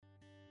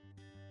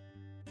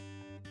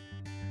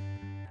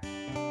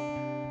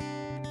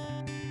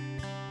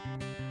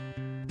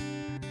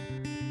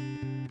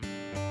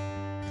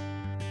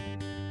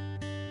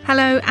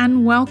Hello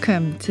and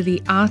welcome to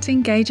the Art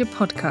Engager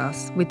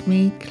podcast with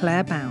me,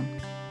 Claire Bown.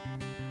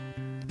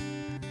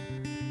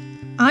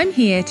 I'm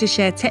here to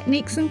share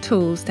techniques and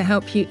tools to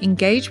help you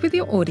engage with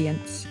your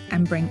audience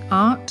and bring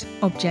art,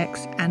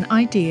 objects and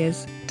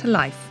ideas to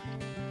life.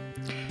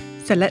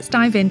 So let's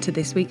dive into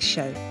this week's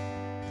show.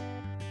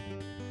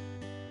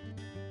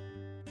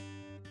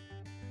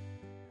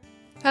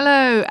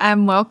 Hello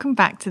and welcome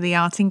back to the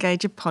Art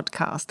Engager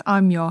podcast.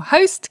 I'm your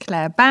host,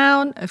 Claire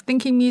Bown of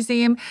Thinking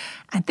Museum,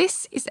 and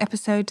this is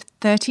episode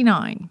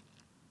 39.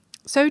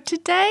 So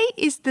today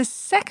is the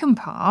second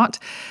part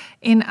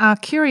in our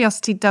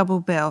Curiosity Double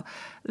Bill.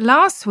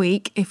 Last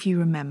week, if you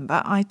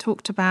remember, I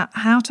talked about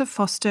how to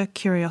foster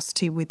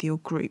curiosity with your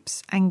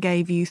groups and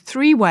gave you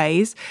 3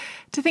 ways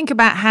to think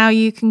about how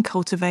you can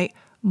cultivate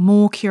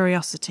more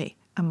curiosity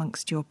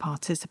amongst your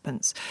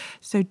participants.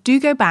 So do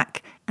go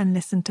back and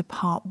listen to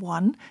part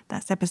 1,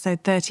 that's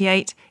episode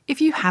 38,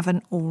 if you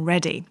haven't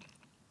already.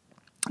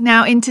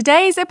 Now, in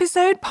today's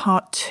episode,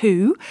 part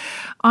 2,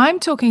 I'm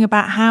talking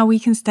about how we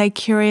can stay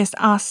curious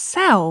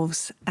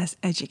ourselves as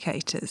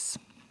educators.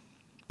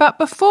 But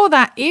before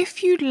that,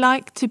 if you'd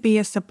like to be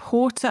a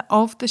supporter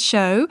of the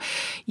show,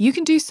 you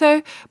can do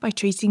so by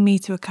treating me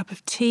to a cup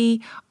of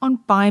tea on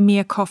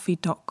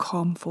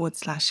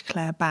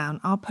buymeacoffee.com/Claire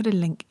Bown. I'll put a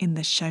link in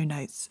the show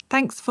notes.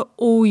 Thanks for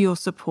all your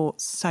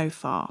support so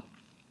far.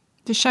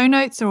 The show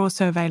notes are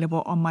also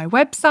available on my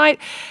website.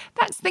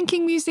 That's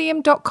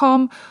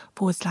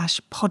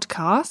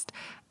thinkingmuseum.com/podcast.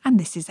 And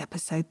this is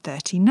episode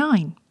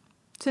 39.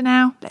 So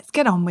now let's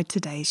get on with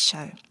today's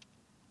show.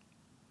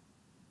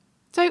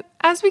 So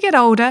as we get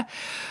older,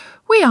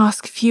 we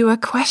ask fewer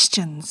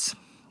questions.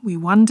 We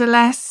wonder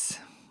less.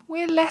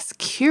 We're less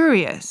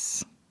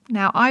curious.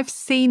 Now, I've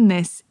seen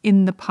this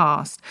in the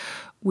past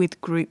with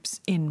groups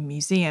in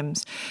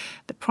museums.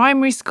 The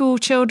primary school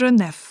children,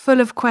 they're full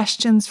of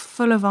questions,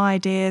 full of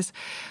ideas.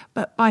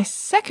 But by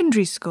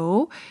secondary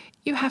school,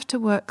 you have to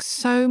work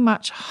so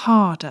much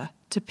harder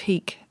to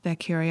pique their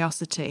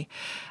curiosity.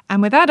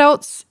 And with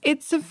adults,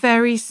 it's a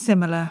very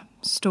similar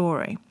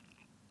story.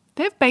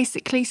 They've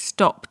basically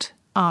stopped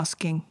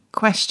asking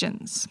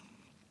questions.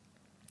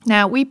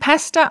 Now, we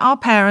pester our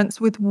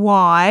parents with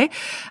why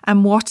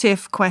and what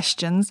if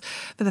questions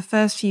for the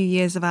first few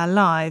years of our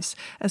lives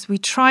as we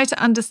try to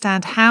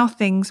understand how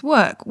things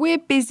work. We're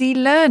busy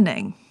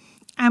learning,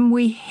 and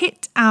we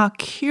hit our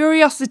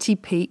curiosity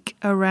peak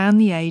around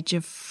the age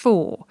of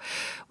 4.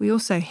 We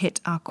also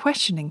hit our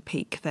questioning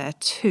peak there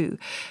too.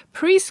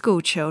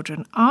 Preschool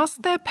children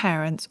ask their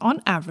parents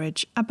on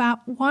average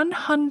about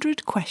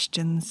 100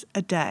 questions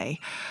a day.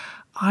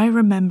 I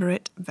remember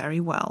it very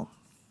well.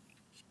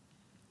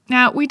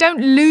 Now, we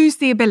don't lose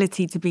the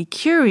ability to be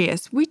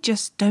curious, we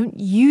just don't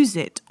use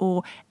it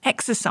or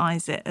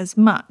exercise it as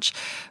much.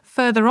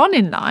 Further on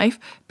in life,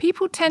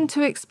 people tend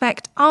to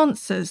expect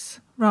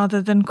answers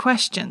rather than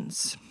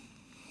questions.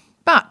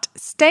 But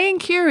staying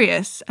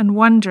curious and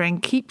wondering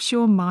keeps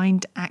your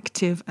mind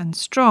active and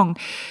strong.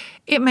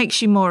 It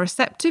makes you more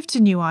receptive to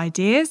new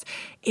ideas,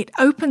 it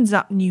opens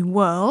up new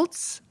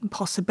worlds and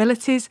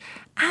possibilities,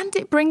 and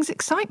it brings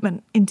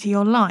excitement into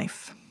your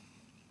life.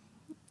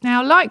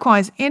 Now,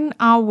 likewise, in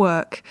our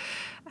work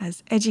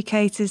as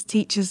educators,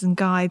 teachers and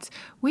guides,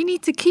 we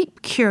need to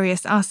keep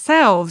curious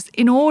ourselves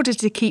in order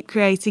to keep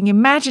creating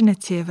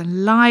imaginative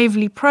and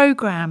lively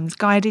programs,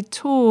 guided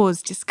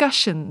tours,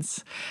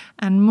 discussions,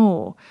 and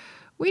more.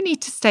 We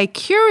need to stay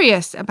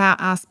curious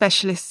about our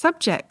specialist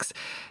subjects,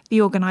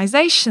 the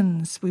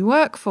organisations we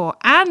work for,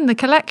 and the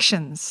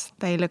collections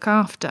they look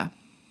after.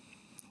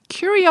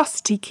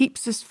 Curiosity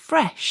keeps us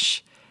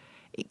fresh.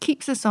 It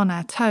keeps us on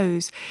our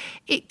toes.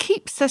 It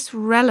keeps us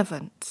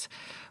relevant.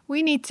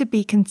 We need to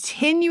be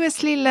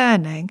continuously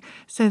learning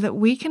so that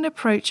we can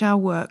approach our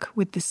work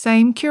with the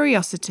same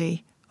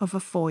curiosity of a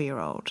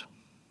 4-year-old.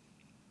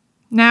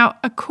 Now,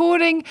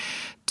 according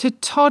to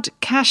Todd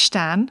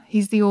Kashdan,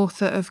 he's the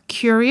author of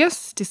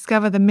Curious,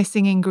 Discover the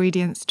Missing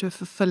Ingredients to a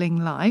Fulfilling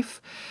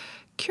Life,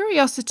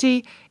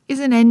 curiosity is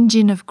an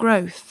engine of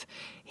growth.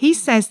 He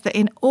says that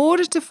in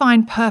order to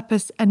find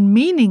purpose and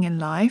meaning in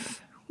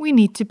life, we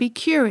need to be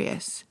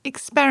curious,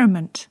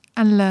 experiment,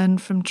 and learn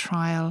from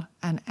trial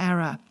and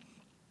error.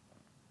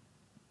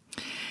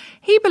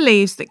 He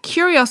believes that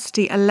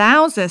curiosity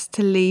allows us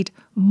to lead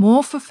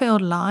more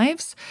fulfilled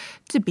lives,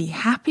 to be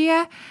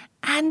happier,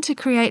 and to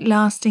create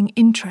lasting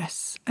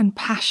interests and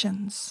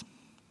passions.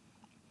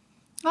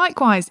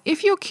 Likewise,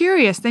 if you're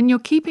curious, then you're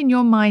keeping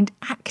your mind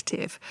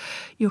active.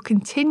 You're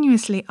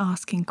continuously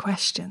asking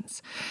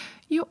questions.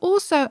 You're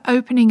also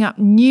opening up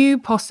new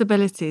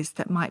possibilities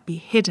that might be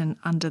hidden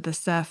under the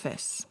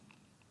surface.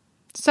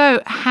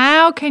 So,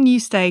 how can you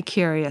stay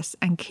curious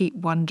and keep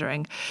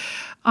wondering?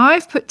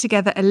 I've put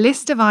together a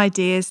list of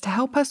ideas to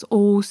help us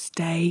all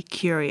stay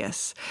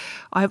curious.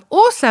 I've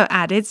also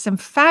added some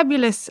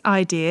fabulous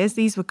ideas.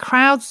 These were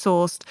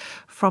crowdsourced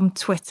from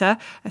Twitter.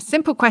 A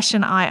simple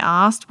question I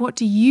asked: what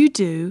do you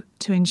do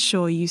to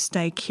ensure you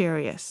stay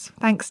curious?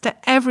 Thanks to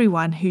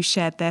everyone who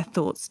shared their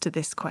thoughts to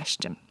this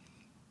question.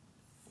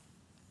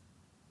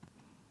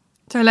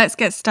 So let's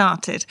get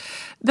started.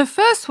 The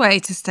first way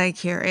to stay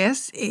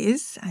curious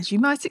is, as you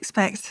might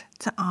expect,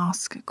 to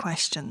ask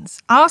questions.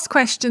 Ask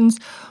questions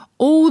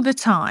all the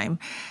time.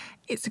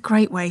 It's a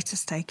great way to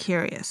stay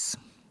curious.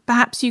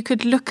 Perhaps you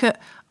could look at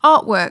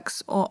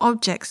artworks or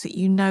objects that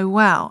you know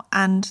well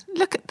and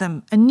look at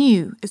them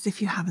anew as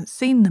if you haven't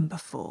seen them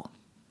before.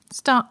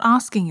 Start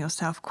asking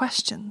yourself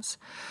questions.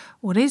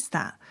 What is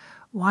that?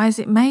 Why is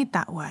it made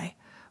that way?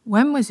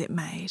 When was it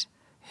made?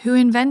 Who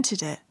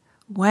invented it?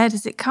 Where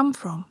does it come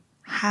from?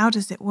 How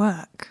does it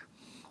work?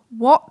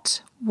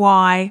 What,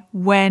 why,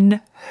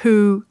 when,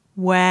 who,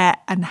 where,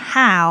 and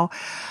how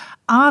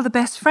are the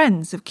best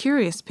friends of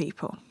curious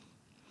people.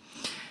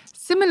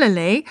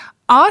 Similarly,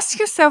 ask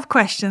yourself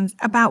questions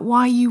about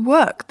why you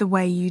work the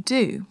way you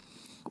do,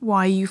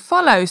 why you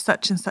follow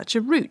such and such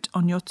a route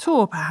on your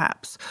tour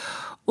perhaps,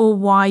 or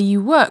why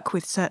you work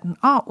with certain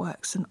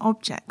artworks and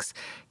objects.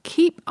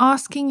 Keep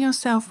asking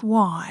yourself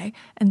why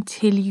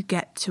until you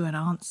get to an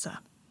answer.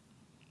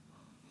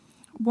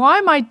 Why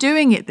am I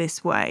doing it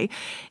this way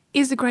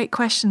is a great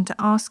question to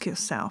ask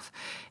yourself.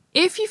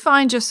 If you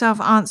find yourself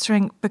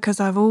answering because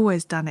I've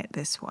always done it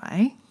this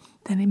way,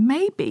 then it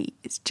may be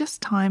it's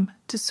just time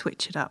to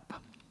switch it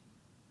up.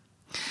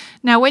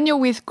 Now, when you're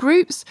with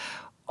groups,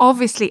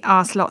 obviously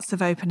ask lots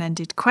of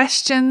open-ended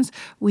questions.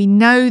 We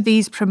know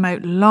these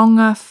promote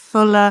longer,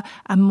 fuller,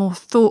 and more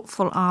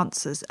thoughtful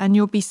answers, and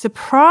you'll be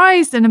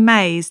surprised and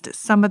amazed at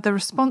some of the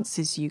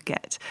responses you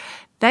get.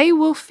 They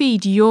will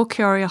feed your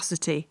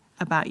curiosity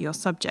about your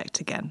subject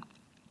again.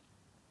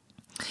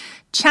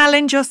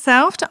 Challenge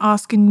yourself to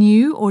ask a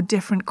new or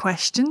different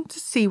question to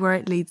see where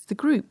it leads the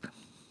group.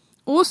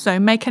 Also,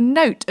 make a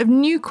note of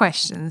new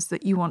questions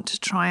that you want to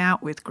try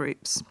out with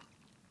groups.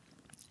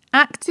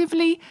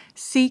 Actively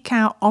seek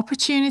out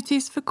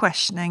opportunities for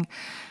questioning,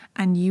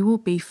 and you will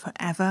be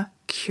forever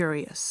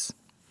curious.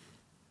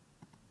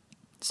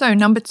 So,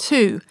 number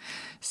 2,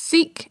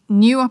 seek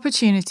new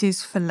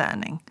opportunities for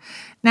learning.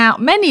 Now,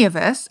 many of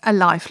us are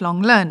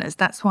lifelong learners.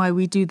 That's why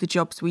we do the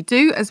jobs we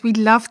do, as we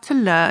love to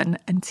learn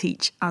and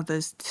teach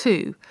others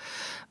too.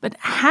 But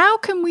how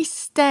can we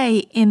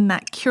stay in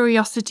that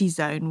curiosity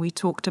zone we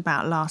talked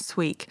about last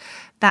week,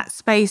 that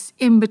space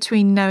in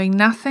between knowing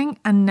nothing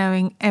and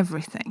knowing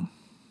everything?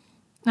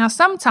 Now,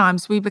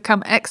 sometimes we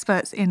become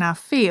experts in our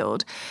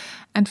field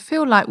and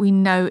feel like we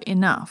know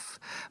enough,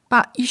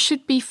 but you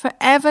should be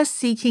forever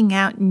seeking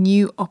out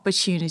new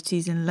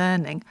opportunities in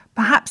learning,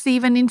 perhaps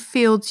even in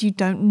fields you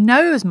don't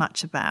know as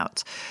much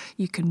about.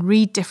 You can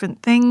read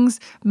different things,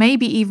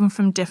 maybe even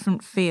from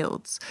different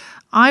fields.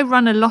 I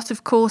run a lot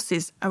of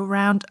courses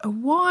around a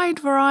wide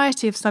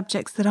variety of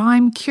subjects that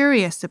I'm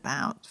curious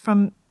about,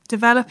 from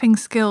developing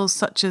skills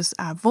such as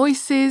our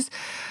voices,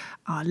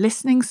 our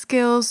listening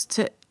skills,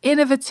 to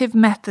innovative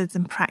methods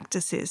and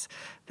practices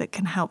that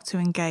can help to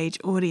engage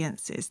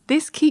audiences.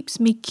 This keeps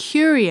me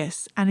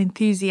curious and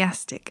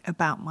enthusiastic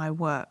about my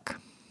work.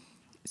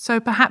 So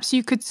perhaps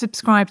you could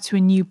subscribe to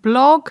a new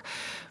blog,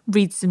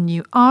 read some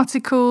new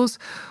articles,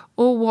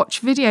 or watch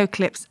video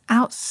clips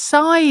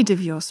outside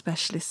of your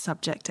specialist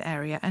subject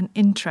area and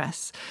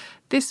interests.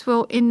 This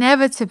will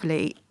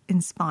inevitably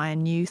inspire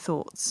new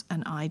thoughts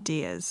and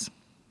ideas.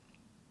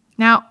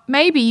 Now,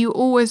 maybe you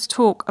always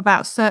talk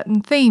about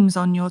certain themes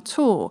on your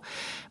tour.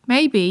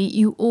 Maybe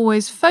you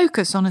always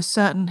focus on a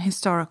certain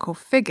historical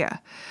figure.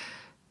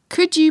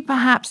 Could you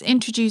perhaps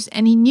introduce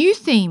any new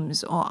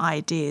themes or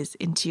ideas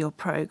into your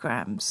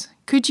programs?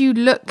 Could you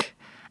look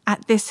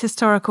at this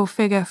historical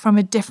figure from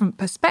a different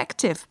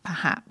perspective,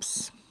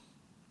 perhaps?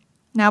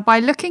 Now, by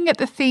looking at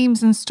the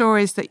themes and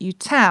stories that you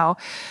tell,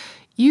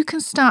 you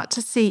can start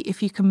to see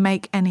if you can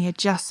make any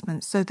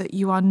adjustments so that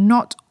you are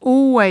not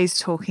always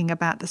talking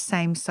about the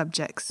same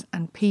subjects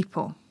and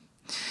people.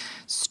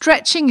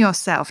 Stretching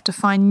yourself to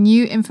find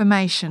new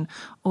information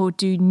or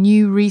do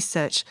new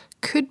research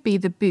could be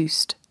the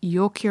boost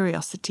your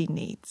curiosity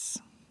needs.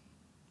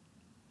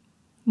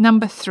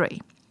 Number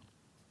 3,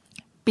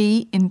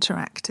 be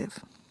interactive.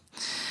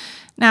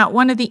 Now,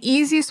 one of the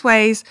easiest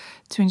ways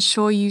to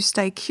ensure you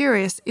stay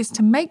curious is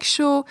to make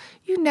sure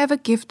you never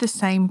give the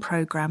same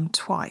program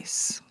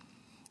twice.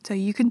 So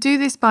you can do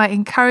this by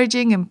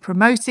encouraging and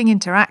promoting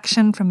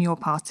interaction from your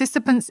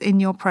participants in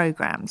your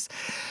programs.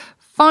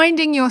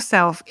 Finding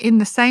yourself in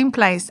the same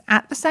place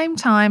at the same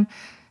time,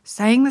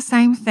 saying the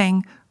same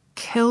thing,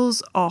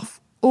 kills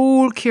off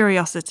all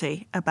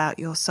curiosity about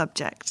your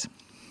subject.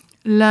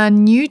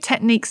 Learn new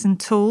techniques and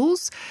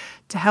tools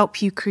to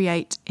help you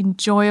create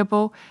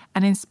enjoyable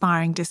and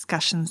inspiring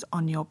discussions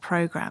on your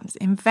programs.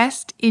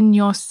 Invest in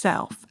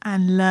yourself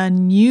and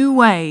learn new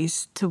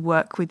ways to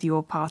work with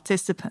your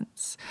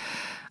participants.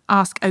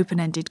 Ask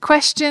open-ended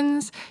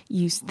questions,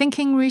 use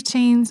thinking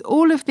routines.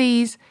 All of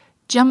these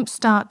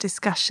jumpstart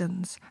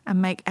discussions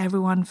and make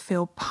everyone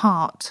feel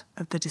part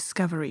of the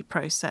discovery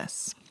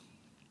process.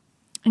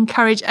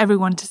 Encourage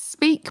everyone to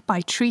speak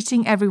by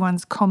treating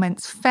everyone's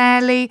comments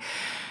fairly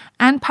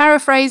and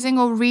paraphrasing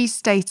or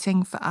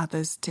restating for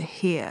others to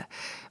hear.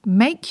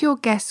 Make your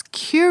guests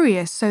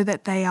curious so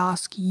that they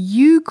ask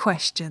you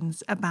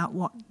questions about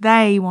what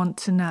they want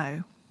to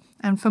know.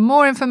 And for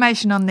more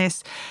information on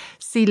this,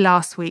 see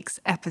last week's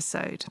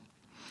episode.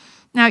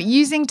 Now,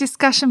 using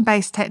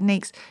discussion-based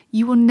techniques,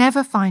 you will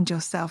never find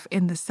yourself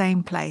in the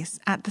same place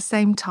at the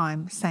same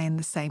time saying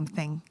the same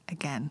thing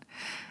again.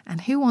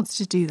 And who wants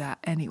to do that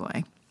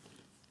anyway?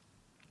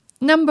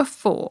 Number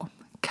 4,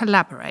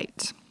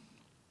 collaborate.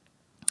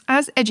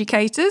 As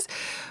educators,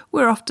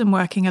 we're often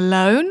working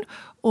alone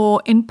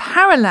or in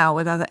parallel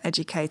with other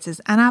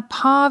educators, and our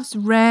paths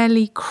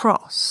rarely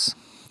cross.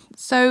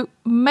 So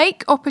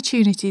make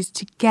opportunities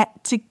to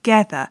get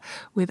together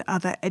with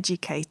other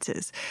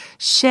educators.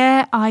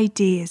 Share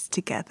ideas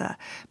together.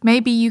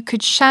 Maybe you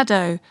could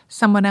shadow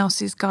someone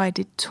else's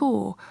guided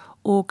tour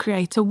or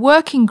create a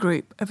working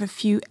group of a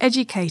few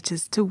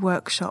educators to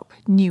workshop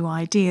new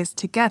ideas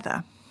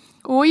together.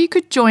 Or you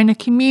could join a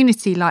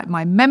community like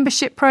my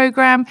membership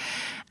program,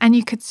 and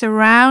you could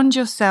surround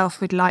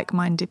yourself with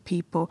like-minded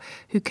people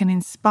who can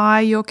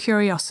inspire your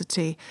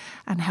curiosity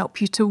and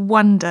help you to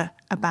wonder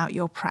about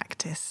your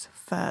practice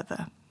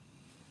further.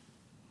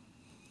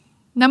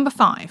 Number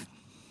 5,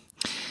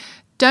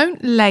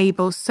 don't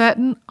label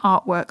certain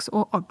artworks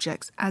or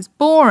objects as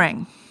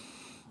boring.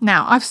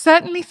 Now, I've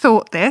certainly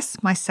thought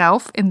this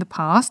myself in the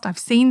past. I've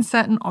seen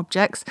certain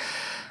objects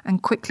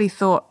and quickly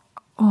thought,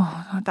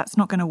 oh, that's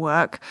not going to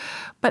work.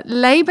 But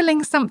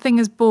labeling something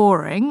as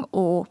boring,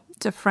 or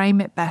to frame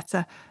it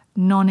better,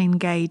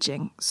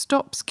 non-engaging,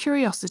 stops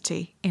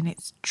curiosity in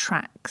its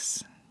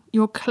tracks.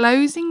 You're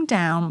closing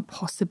down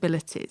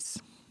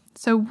possibilities.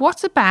 So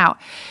what about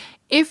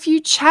if you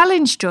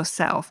challenged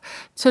yourself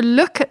to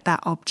look at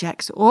that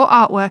object or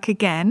artwork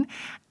again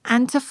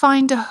and to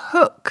find a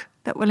hook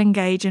that will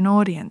engage an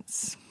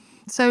audience?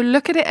 So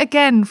look at it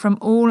again from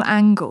all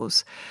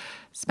angles.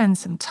 Spend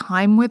some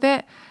time with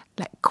it.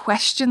 Let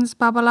questions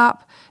bubble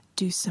up,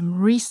 do some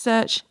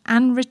research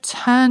and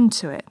return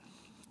to it.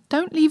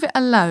 Don't leave it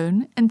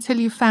alone until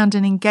you've found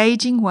an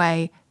engaging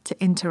way to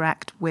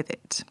interact with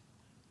it.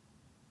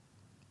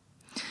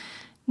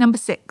 Number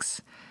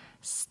 6,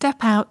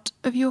 step out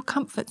of your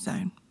comfort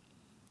zone.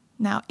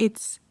 Now,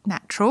 it's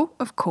natural,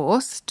 of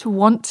course, to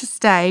want to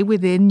stay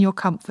within your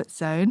comfort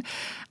zone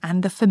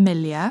and the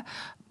familiar,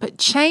 but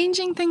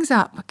changing things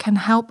up can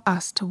help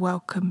us to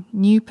welcome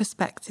new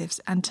perspectives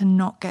and to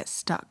not get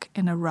stuck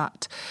in a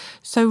rut.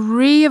 So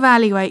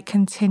reevaluate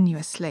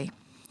continuously.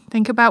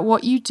 Think about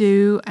what you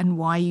do and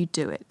why you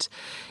do it.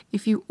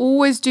 If you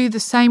always do the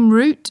same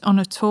route on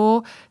a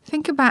tour,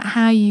 think about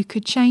how you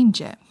could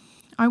change it.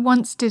 I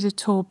once did a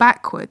tour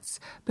backwards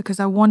because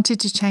I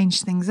wanted to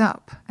change things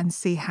up and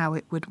see how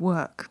it would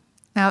work.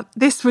 Now,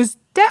 this was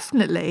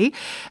definitely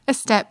a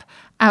step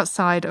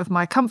outside of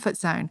my comfort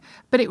zone,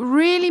 but it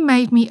really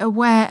made me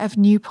aware of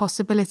new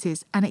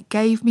possibilities and it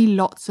gave me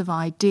lots of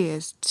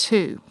ideas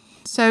too.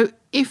 So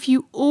if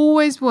you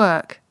always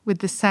work with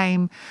the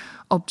same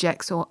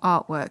objects or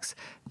artworks,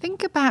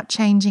 think about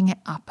changing it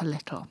up a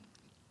little.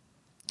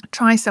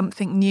 Try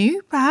something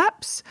new,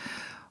 perhaps,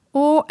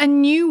 or a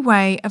new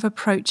way of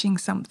approaching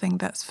something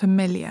that's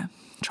familiar.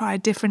 Try a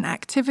different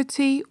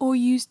activity or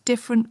use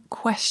different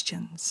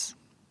questions.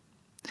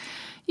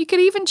 You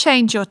could even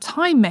change your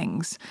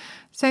timings.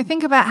 So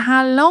think about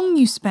how long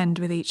you spend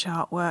with each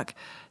artwork.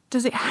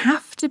 Does it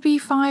have to be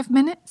 5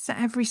 minutes at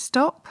every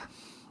stop?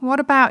 What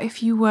about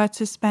if you were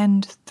to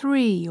spend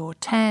 3 or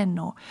 10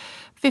 or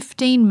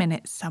 15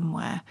 minutes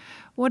somewhere?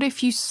 What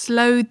if you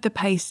slowed the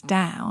pace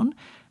down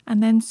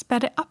and then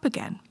sped it up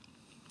again?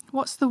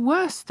 What's the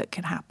worst that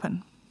can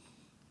happen?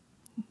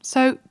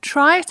 So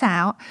try it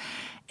out,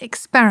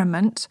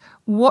 experiment,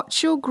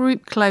 watch your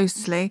group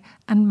closely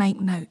and make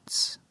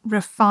notes.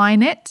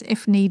 Refine it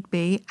if need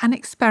be and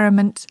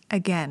experiment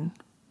again.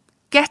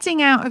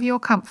 Getting out of your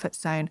comfort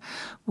zone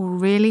will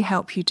really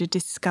help you to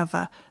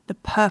discover the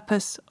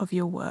purpose of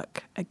your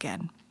work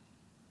again.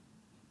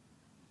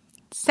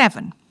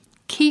 7,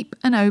 keep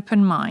an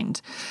open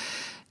mind.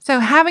 So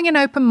having an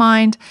open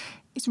mind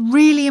is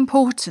really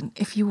important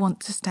if you want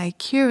to stay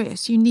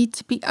curious. You need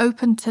to be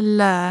open to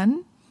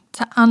learn,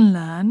 to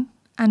unlearn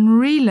and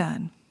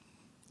relearn.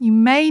 You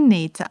may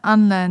need to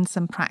unlearn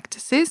some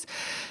practices,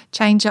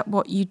 change up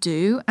what you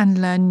do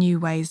and learn new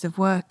ways of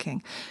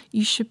working.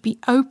 You should be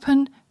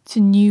open to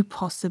new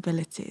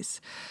possibilities.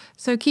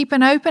 So keep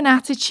an open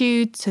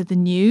attitude to the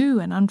new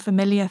and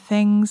unfamiliar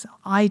things,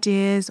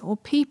 ideas or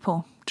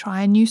people.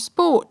 Try a new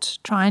sport,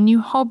 try a new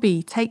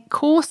hobby, take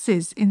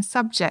courses in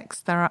subjects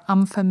that are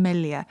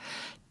unfamiliar.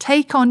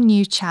 Take on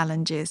new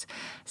challenges,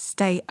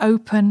 stay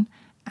open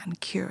and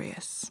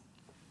curious.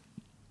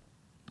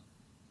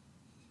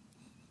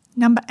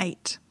 Number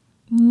 8,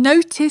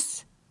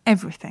 notice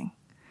everything.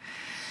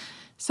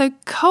 So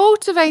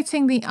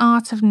cultivating the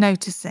art of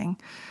noticing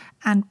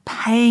and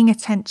paying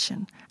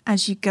attention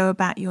as you go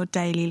about your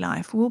daily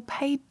life will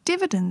pay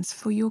dividends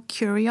for your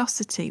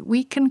curiosity.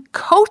 We can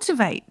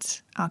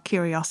cultivate our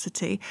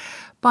curiosity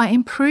by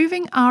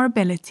improving our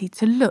ability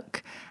to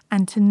look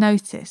and to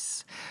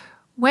notice.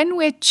 When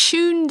we're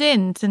tuned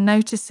in to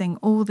noticing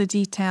all the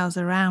details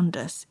around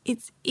us,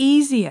 it's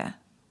easier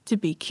to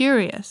be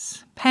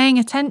curious. Paying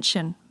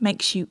attention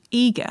makes you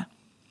eager.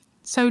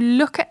 So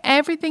look at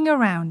everything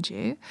around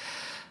you,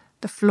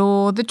 the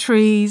floor, the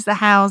trees, the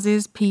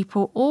houses,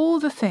 people, all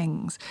the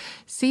things.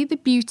 See the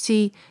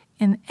beauty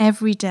in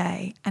every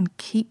day and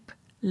keep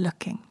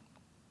looking.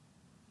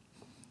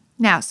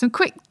 Now, some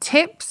quick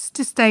tips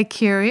to stay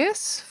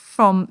curious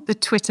from the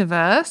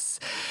Twitterverse.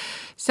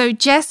 So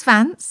Jess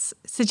Vance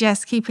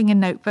suggests keeping a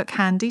notebook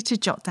handy to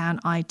jot down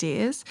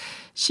ideas.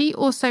 She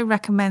also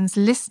recommends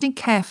listening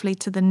carefully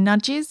to the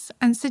nudges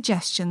and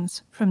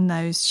suggestions from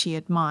those she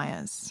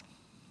admires.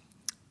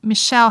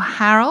 Michelle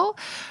Harrell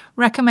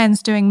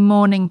recommends doing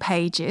morning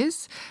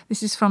pages.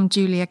 This is from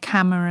Julia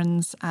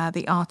Cameron's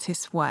The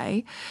Artist's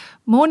Way.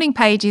 Morning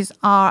pages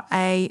are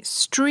a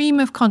stream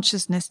of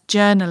consciousness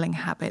journaling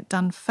habit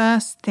done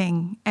first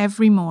thing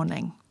every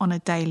morning on a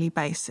daily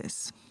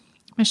basis.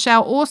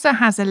 Michelle also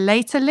has a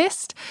later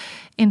list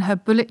in her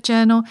bullet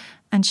journal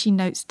and she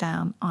notes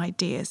down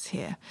ideas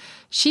here.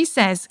 She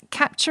says,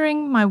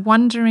 capturing my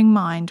wandering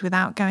mind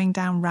without going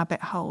down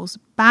rabbit holes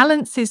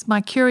balances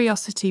my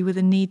curiosity with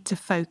a need to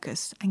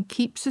focus and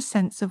keeps a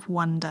sense of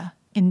wonder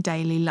in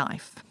daily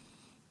life.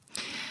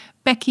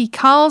 Becky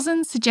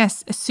Carlson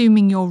suggests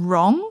assuming you're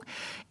wrong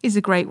is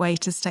a great way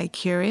to stay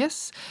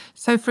curious.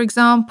 So, for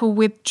example,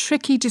 with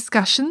tricky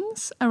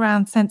discussions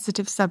around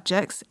sensitive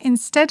subjects,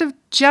 instead of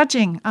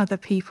judging other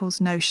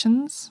people's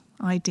notions,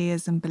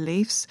 ideas and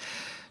beliefs,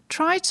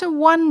 try to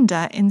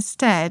wonder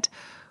instead,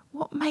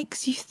 what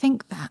makes you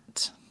think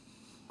that?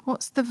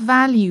 What's the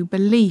value,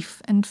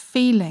 belief and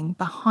feeling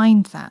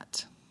behind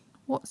that?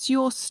 What's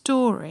your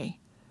story?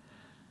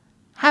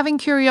 Having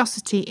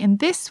curiosity in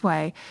this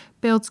way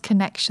builds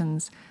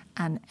connections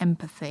and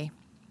empathy.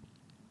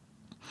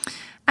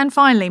 And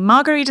finally,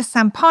 Margarita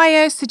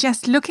Sampaio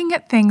suggests looking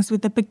at things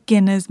with a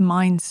beginner's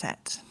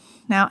mindset.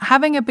 Now,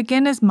 having a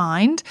beginner's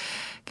mind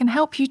can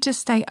help you to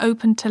stay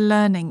open to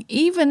learning,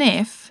 even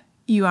if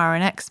you are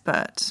an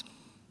expert.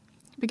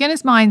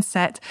 Beginner's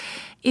mindset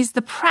is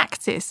the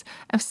practice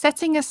of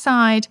setting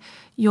aside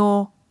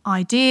your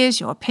ideas,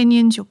 your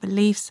opinions, your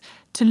beliefs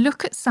to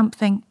look at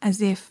something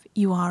as if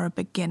you are a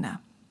beginner.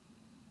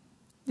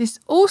 This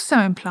also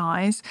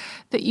implies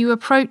that you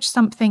approach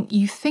something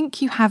you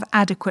think you have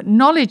adequate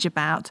knowledge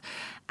about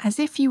as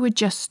if you were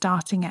just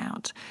starting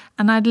out.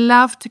 And I'd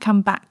love to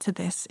come back to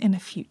this in a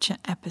future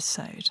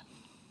episode.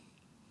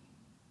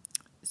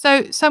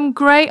 So, some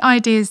great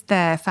ideas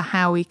there for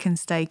how we can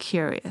stay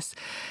curious.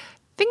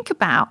 Think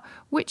about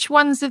which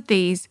ones of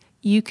these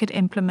you could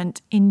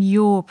implement in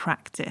your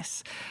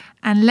practice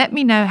and let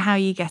me know how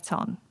you get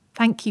on.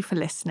 Thank you for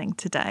listening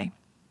today.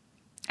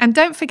 And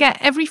don't forget,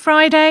 every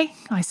Friday,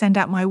 I send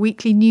out my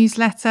weekly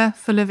newsletter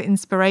full of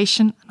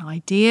inspiration and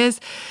ideas.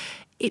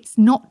 It's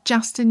not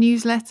just a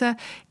newsletter,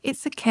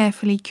 it's a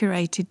carefully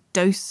curated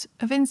dose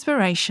of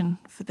inspiration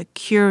for the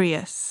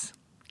curious.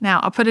 Now,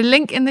 I'll put a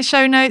link in the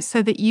show notes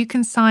so that you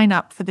can sign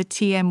up for the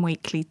TM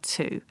Weekly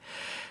too.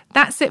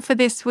 That's it for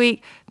this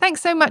week.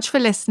 Thanks so much for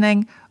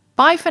listening.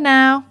 Bye for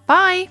now.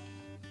 Bye.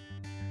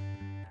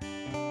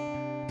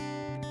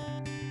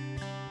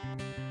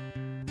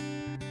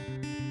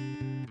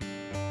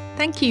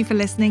 Thank you for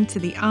listening to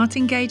the Art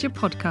Engager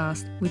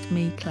podcast with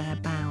me, Claire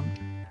Bown.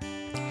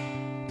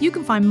 You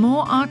can find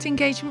more art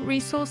engagement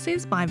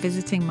resources by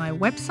visiting my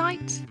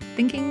website,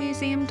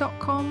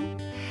 thinkingmuseum.com.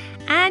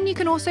 And you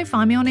can also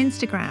find me on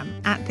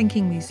Instagram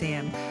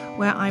 @thinkingmuseum,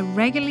 where I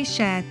regularly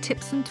share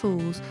tips and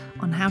tools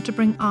on how to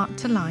bring art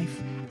to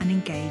life and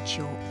engage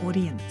your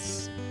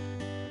audience.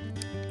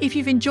 If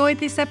you've enjoyed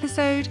this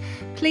episode,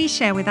 please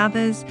share with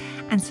others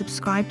and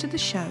subscribe to the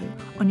show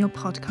on your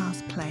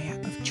podcast player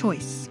of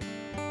choice.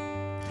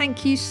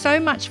 Thank you so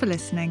much for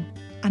listening,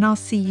 and I'll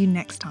see you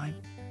next time.